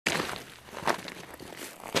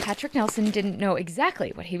Patrick Nelson didn't know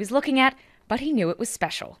exactly what he was looking at, but he knew it was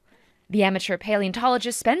special. The amateur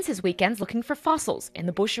paleontologist spends his weekends looking for fossils in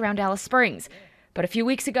the bush around Alice Springs. But a few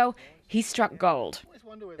weeks ago, he struck gold.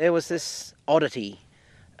 There was this oddity,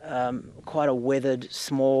 quite a weathered,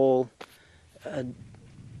 small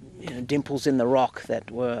dimples in the rock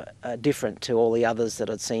that were different to all the others that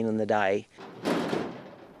I'd seen in the day.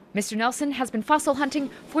 Mr. Nelson has been fossil hunting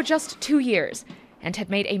for just 2 years and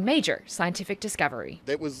had made a major scientific discovery.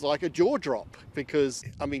 That was like a jaw drop because,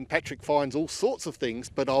 Patrick finds all sorts of things,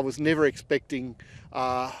 but I was never expecting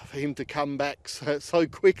for him to come back so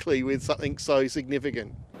quickly with something so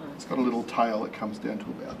significant. It's got a little tail that comes down to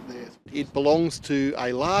about there. It belongs to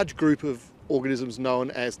a large group of organisms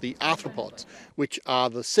known as the arthropods, which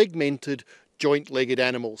are the segmented joint-legged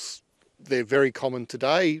animals. They're very common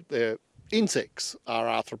today. Insects are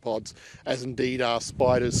arthropods, as indeed are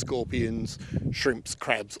spiders, scorpions, shrimps,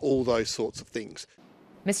 crabs, all those sorts of things.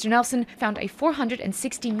 Mr. Nelson found a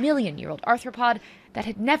 460 million-year-old arthropod that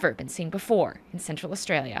had never been seen before in Central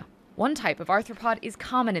Australia. One type of arthropod is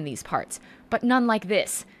common in these parts, but none like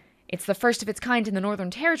this. It's the first of its kind in the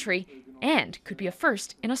Northern Territory and could be a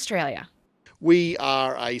first in Australia. We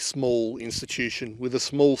are a small institution with a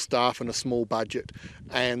small staff and a small budget,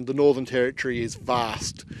 and the Northern Territory is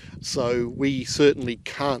vast, so we certainly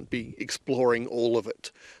can't be exploring all of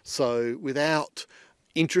it. So without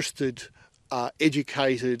interested,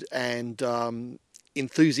 educated and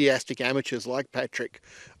enthusiastic amateurs like Patrick,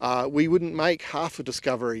 we wouldn't make half the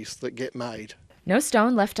discoveries that get made. No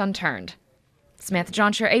stone left unturned. Samantha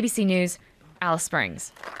Jonscher, ABC News, Alice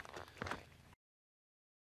Springs.